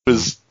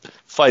was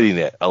fighting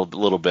it a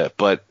little bit,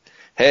 but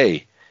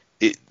hey,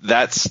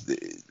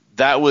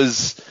 that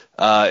was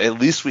at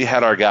least we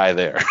had our guy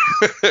there.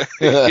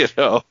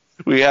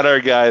 We had our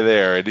guy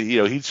there, and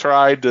he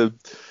tried to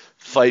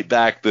fight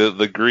back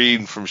the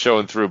green from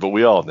showing through, but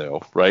we all knew,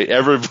 right?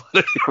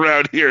 Everybody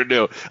around here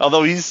knew.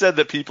 Although he said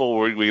that people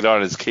were getting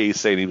on his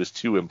case saying he was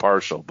too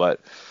impartial, but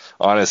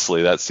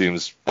honestly, that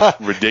seems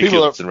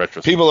ridiculous in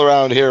retrospect. People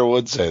around here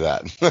would say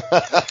that.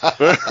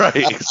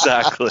 Right,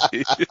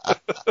 exactly.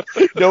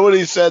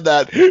 Nobody said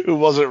that who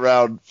wasn't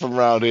from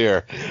around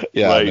here.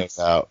 Yeah, right. No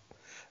doubt.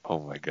 Oh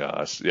my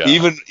gosh. Yeah.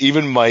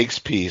 Even Mike's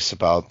piece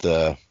about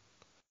the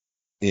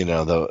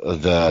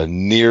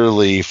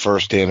nearly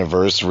first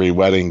anniversary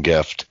wedding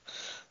gift.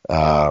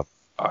 I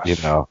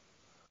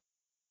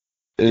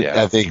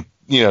think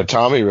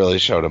Tommy really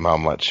showed him how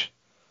much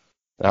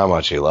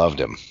he loved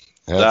him.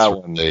 That's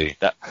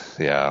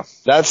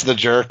the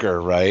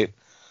jerker, right?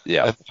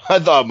 Yeah. I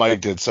thought Mike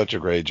did such a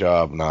great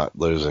job not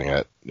losing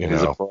it.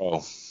 He's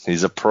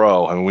a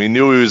pro. I mean, we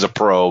knew he was a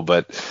pro,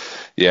 but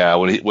yeah,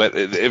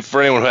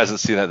 for anyone who hasn't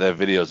seen that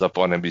video is up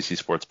on NBC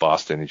Sports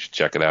Boston. You should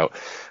check it out.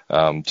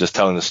 Just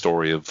telling the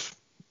story of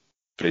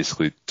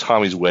basically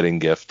Tommy's wedding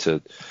gift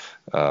to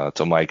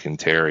Mike and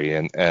Terry,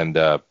 and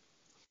that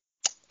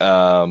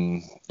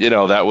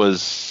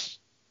was,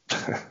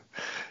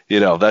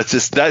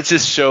 that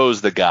just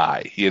shows the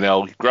guy,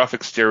 gruff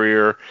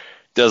exterior,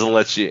 doesn't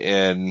let you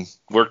in,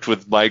 worked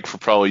with Mike for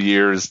probably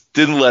years,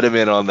 didn't let him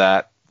in on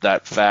that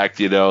fact,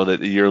 that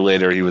a year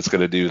later he was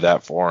going to do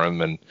that for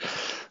him, and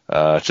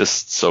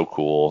just so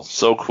cool.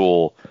 So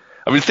cool.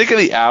 I mean, think of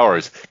the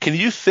hours. Can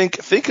you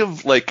think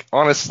of, like,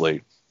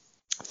 honestly,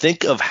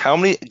 think of how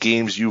many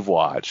games you've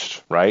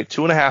watched, right?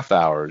 2.5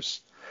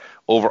 hours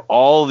over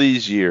all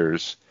these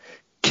years.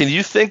 Can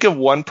you think of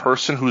one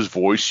person whose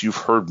voice you've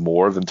heard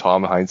more than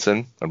Tom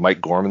Heinsohn or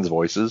Mike Gorman's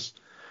voices?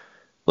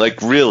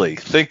 Like, really,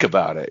 think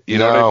about it. You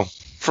know what I mean?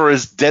 For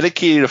as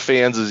dedicated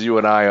fans as you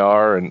and I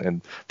are,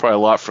 and probably a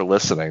lot for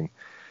listening,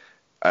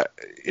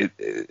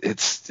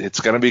 it's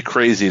going to be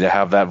crazy to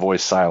have that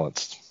voice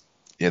silenced.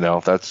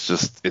 That's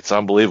just, it's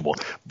unbelievable.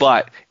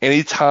 But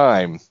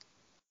anytime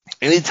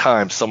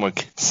someone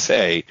can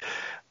say,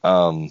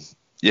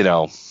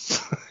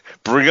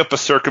 bring up a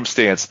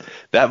circumstance,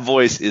 that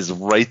voice is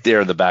right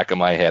there in the back of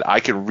my head. I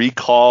can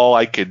recall,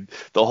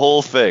 the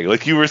whole thing.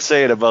 Like you were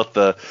saying about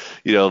the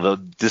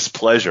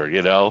displeasure,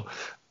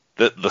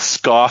 the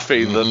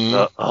scoffing,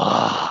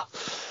 I'll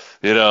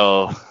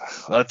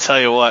tell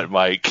you what,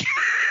 Mike,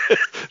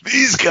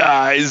 these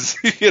guys,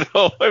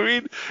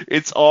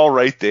 it's all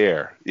right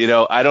there.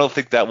 I don't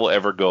think that will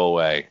ever go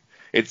away.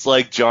 It's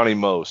like Johnny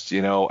Most,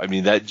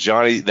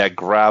 that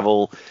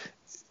gravel,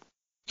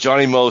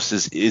 Johnny Most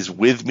is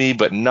with me,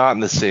 but not in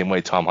the same way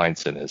Tom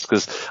Heinsohn is.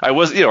 Because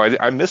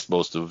I missed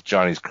most of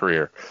Johnny's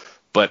career,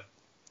 but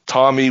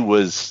Tommy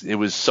was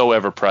so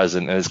ever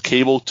present. And as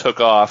cable took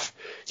off,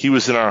 he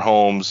was in our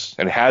homes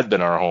and had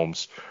been our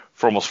homes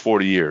for almost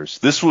 40 years.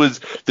 This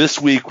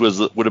week would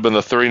have been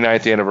the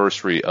 39th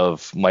anniversary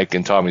of Mike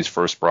and Tommy's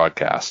first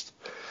broadcast.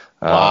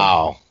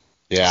 Wow.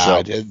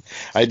 Yeah, so,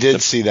 I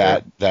did see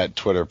that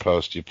Twitter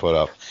post you put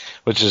up,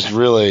 which is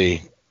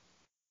really,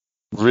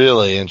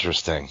 really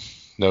interesting.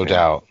 No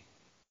doubt.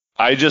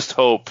 I just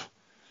hope,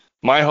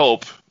 my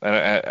hope,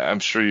 and I'm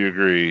sure you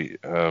agree,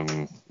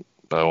 but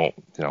I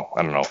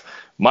don't know.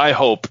 My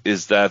hope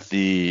is that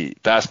the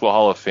Basketball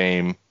Hall of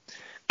Fame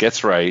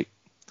gets right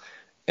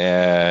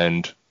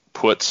and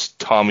puts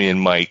Tommy and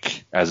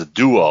Mike as a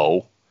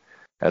duo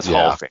as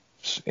Hall of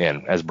Famers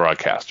and as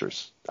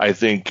broadcasters. I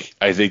think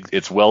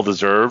it's well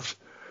deserved.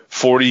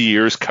 40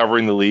 years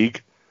covering the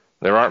league.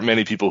 There aren't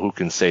many people who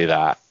can say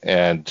that.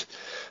 And,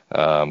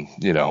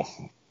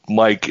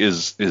 Mike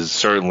is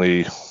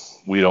certainly,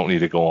 we don't need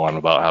to go on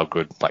about how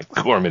good Mike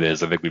Gorman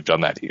is. I think we've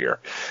done that here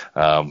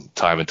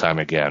time and time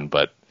again.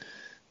 But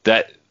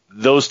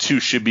those two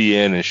should be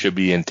in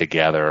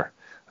together.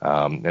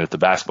 And if the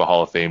Basketball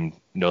Hall of Fame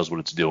knows what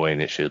it's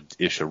doing, it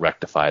should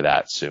rectify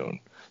that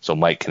soon. So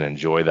Mike can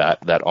enjoy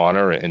that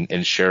honor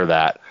and share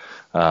that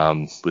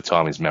with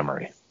Tommy's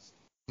memory.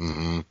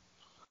 Mm-hmm.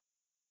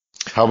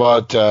 How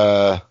about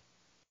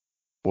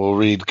we'll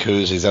read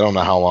koozies. I don't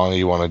know how long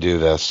you want to do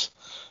this,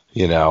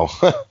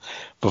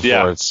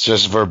 before it's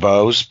just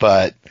verbose,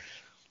 but,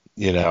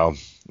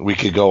 we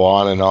could go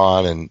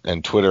on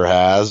and Twitter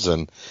has,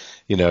 and,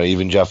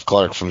 even Jeff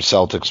Clark from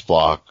Celtics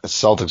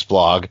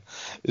blog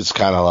is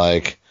kind of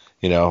like,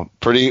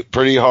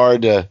 pretty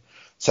hard to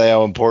say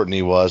how important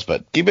he was,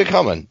 but keep it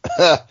coming,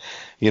 right.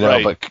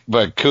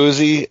 But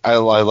koozie, I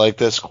like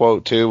this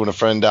quote too. When a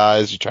friend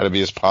dies, you try to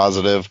be as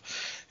positive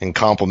and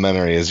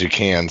complimentary as you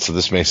can, so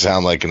this may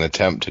sound like an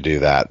attempt to do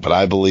that, but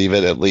I believe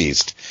it at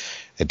least.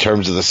 In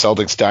terms of the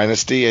Celtics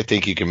dynasty, I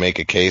think you can make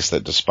a case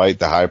that despite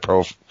the higher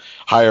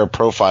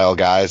profile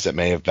guys that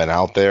may have been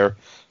out there,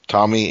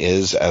 Tommy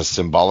is as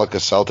symbolic a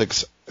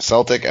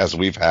Celtic as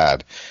we've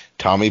had.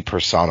 Tommy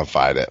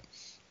personified it.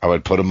 I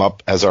would put him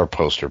up as our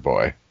poster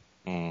boy.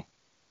 Mm.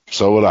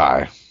 So would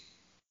I.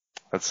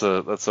 That's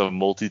a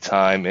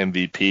multi-time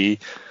MVP,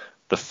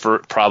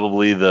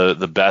 probably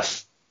the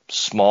best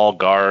small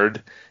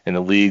guard in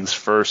the league's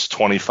first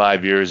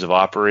 25 years of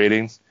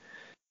operating,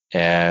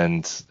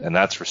 and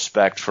that's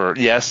respect for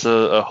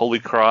a Holy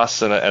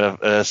Cross and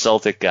a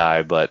Celtic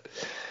guy, but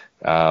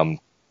Kuz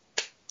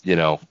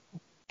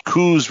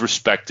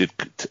respected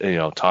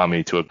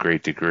Tommy to a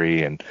great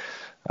degree, and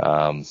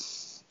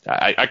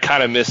I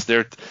kind of miss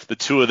the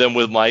two of them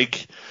with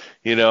Mike,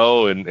 and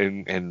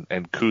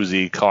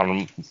Kuzi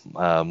calling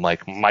him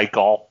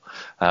Michael.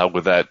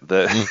 With that,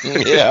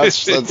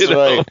 yes, that's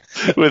right.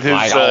 With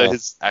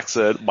his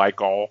accent,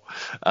 Michael.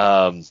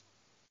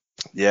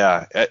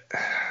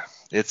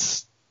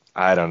 It's,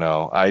 I don't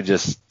know.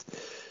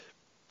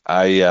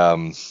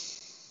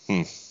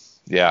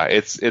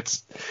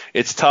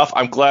 It's tough.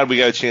 I'm glad we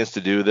got a chance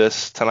to do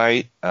this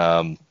tonight.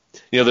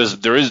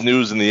 There is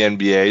news in the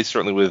NBA,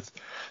 certainly with,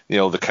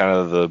 the kind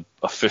of the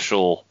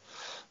official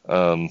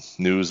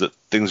news that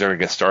things are going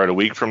to get started a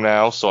week from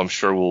now. So I'm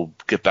sure we'll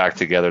get back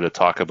together to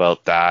talk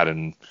about that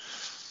and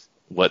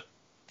what,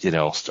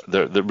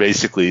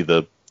 basically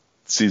the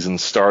season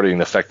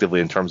starting effectively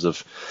in terms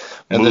of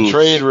and the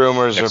trade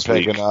rumors are next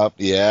picking week. up.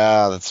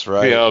 Yeah, that's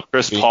right. You know,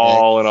 Chris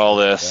Paul and all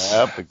this.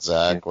 Yep,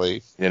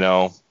 exactly. You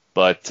know,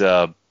 but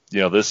you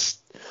know, this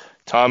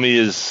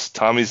Tommy's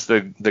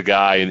the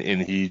guy,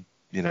 and he,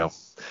 you know,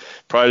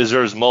 probably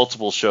deserves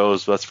multiple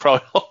shows. But that's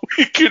probably all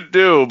we could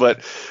do.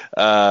 But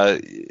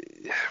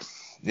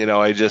you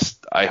know,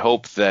 I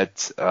hope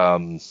that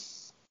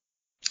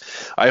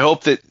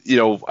you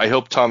know, I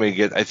hope Tommy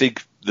gets. I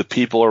think the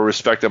people are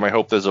respect him. I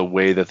hope there's a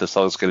way that the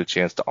Celtics get a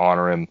chance to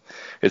honor him.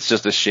 It's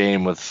just a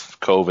shame with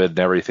COVID and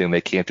everything.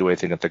 They can't do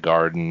anything at the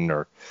Garden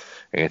or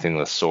anything of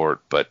the sort.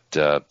 But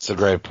it's a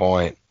great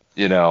point.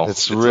 You know,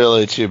 it's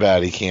really too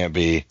bad he can't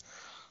be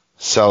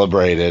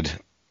celebrated,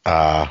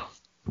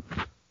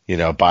 you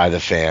know, by the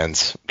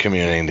fans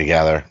communing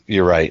together.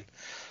 You're right.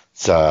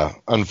 It's an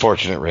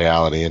unfortunate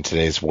reality in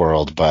today's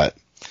world, but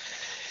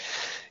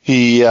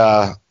he,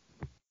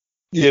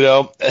 you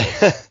know,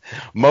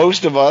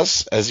 most of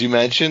us, as you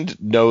mentioned,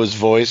 know his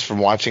voice from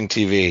watching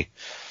TV.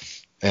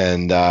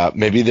 And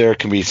maybe there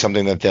can be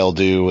something that they'll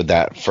do with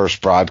that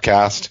first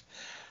broadcast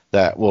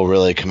that will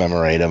really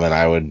commemorate him. And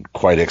I would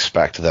quite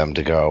expect them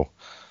to go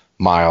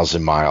miles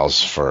and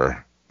miles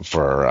for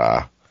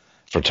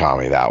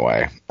Tommy that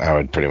way. I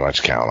would pretty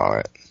much count on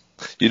it.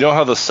 You know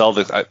how the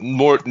Celtics,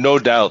 no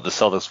doubt the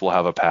Celtics will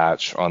have a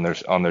patch on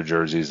their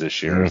jerseys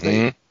this year. Mm-hmm.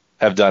 They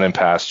have done in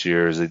past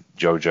years,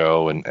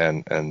 JoJo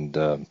and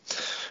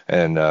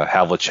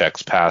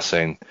Havlicek's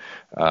passing.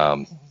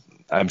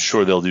 I'm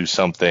sure they'll do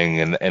something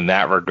in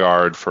that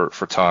regard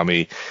for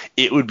Tommy.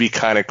 It would be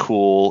kind of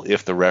cool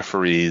if the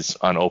referees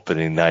on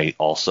opening night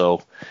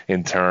also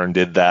in turn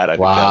did that.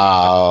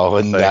 Wow,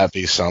 wouldn't that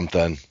be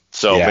something?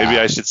 So maybe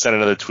I should send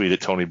another tweet at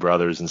Tony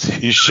Brothers and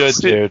see. You should,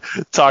 dude.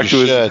 Talk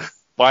to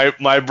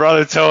my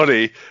brother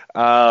Tony.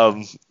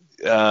 Yeah,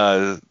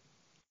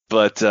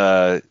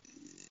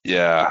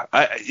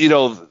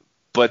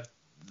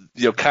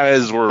 kind of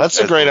as we're. That's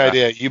a great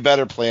idea. You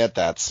better plant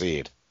that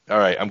seed. All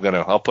right,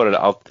 I'll put it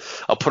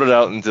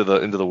out into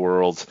the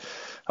world.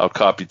 I'll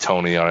copy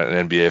Tony on it,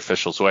 an NBA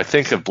officials who I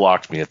think have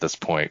blocked me at this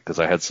point because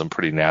I had some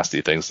pretty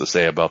nasty things to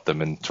say about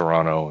them in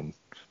Toronto and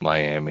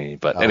Miami.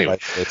 But anyway,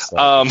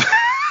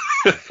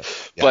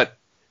 but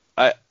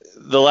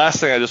the last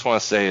thing I just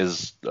want to say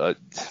is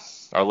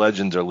our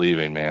legends are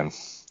leaving, man.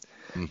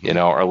 Mm-hmm. You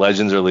know, our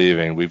legends are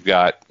leaving. We've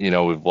lost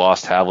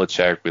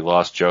Havlicek, we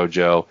lost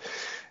JoJo,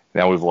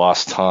 now we've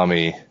lost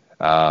Tommy.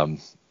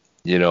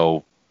 You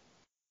know,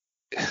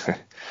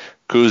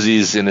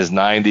 Kuzi's in his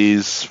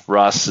 90s.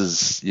 Russ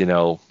is, you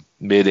know,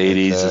 mid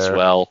 80s as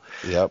well.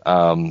 Yep.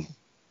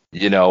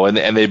 You know,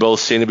 and they both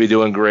seem to be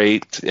doing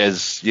great,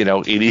 as, you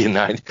know, 80 and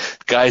 90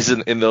 guys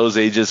in those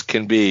ages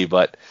can be.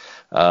 But,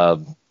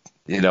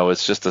 you know,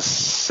 it's just a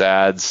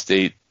sad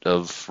state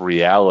of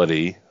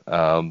reality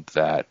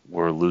that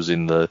we're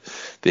losing the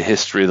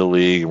history of the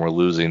league, and we're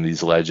losing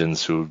these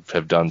legends who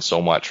have done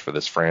so much for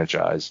this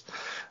franchise.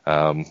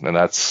 And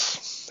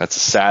that's a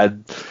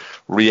sad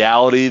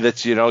reality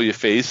that, you know, you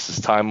face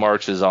as time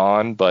marches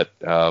on. But,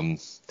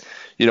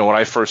 you know, when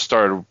I first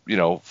started, you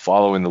know,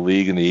 following the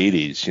league in the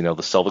 80s, you know,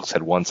 the Celtics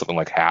had won something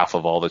like half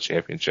of all the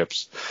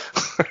championships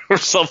or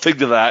something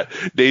to that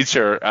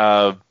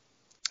nature.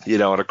 You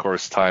know, and of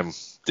course time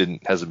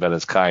hasn't been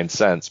as kind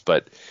since,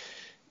 but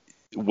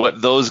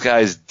what those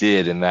guys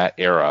did in that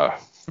era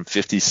from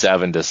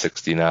 57 to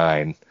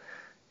 69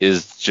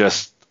 is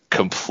just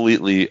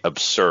completely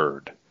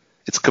absurd.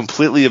 It's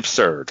completely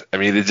absurd. I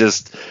mean, it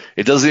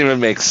doesn't even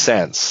make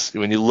sense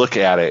when you look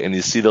at it and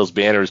you see those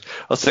banners.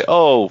 I'll say,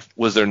 oh,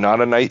 was there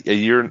not a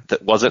year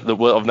that wasn't of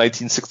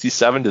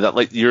 1967? Did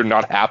that year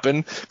not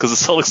happen? Because the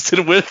Celtics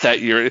didn't win that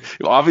year.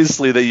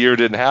 Obviously, the year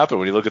didn't happen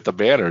when you look at the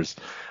banners.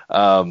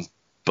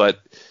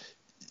 But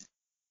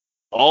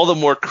all the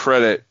more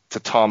credit to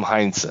Tom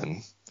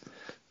Heinsohn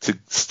to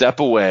step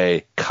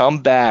away, come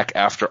back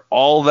after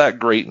all that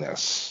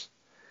greatness,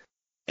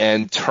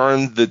 and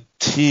turn the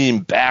team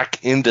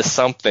back into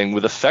something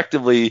with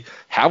effectively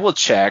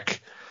Havlicek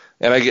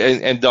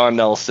and Don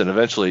Nelson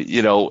eventually,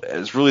 you know,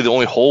 as really the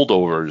only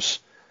holdovers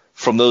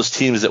from those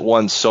teams that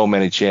won so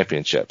many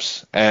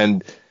championships.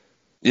 And,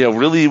 you know,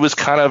 really it was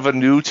kind of a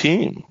new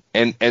team.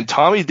 And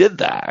Tommy did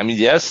that. I mean,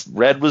 yes,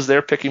 Red was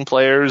there picking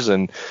players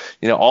and,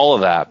 you know, all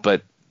of that,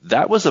 but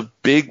that was a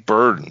big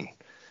burden.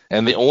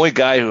 And the only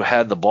guy who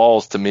had the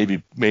balls to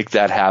maybe make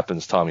that happen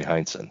is Tommy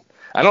Heinsohn.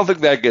 I don't think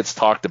that gets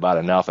talked about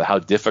enough of how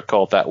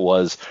difficult that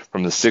was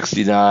from the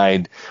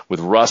 69 with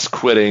Russ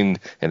quitting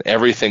and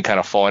everything kind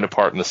of falling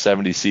apart in the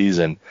 70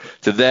 season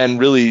to then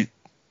really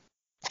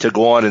to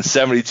go on in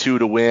 72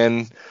 to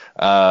win,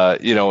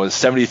 you know, in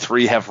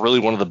 73 have really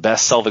one of the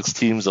best Celtics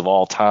teams of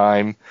all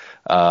time.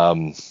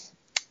 You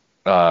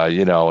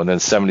know, and then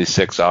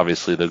 76,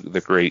 obviously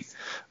the great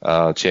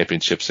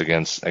championships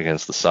against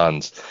the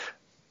Suns.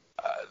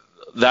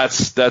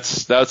 That's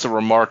a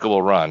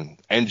remarkable run.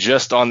 And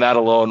just on that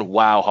alone,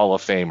 wow, Hall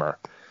of Famer.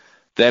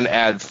 Then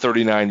add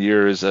 39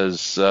 years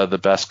as the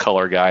best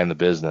color guy in the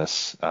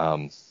business.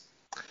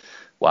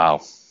 Wow.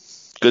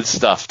 Good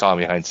stuff,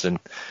 Tommy Heinsohn.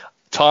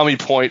 Tommy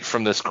Point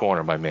from this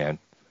corner, my man.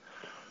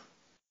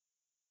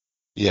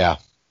 Yeah,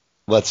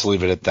 let's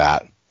leave it at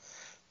that.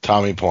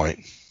 Tommy Point.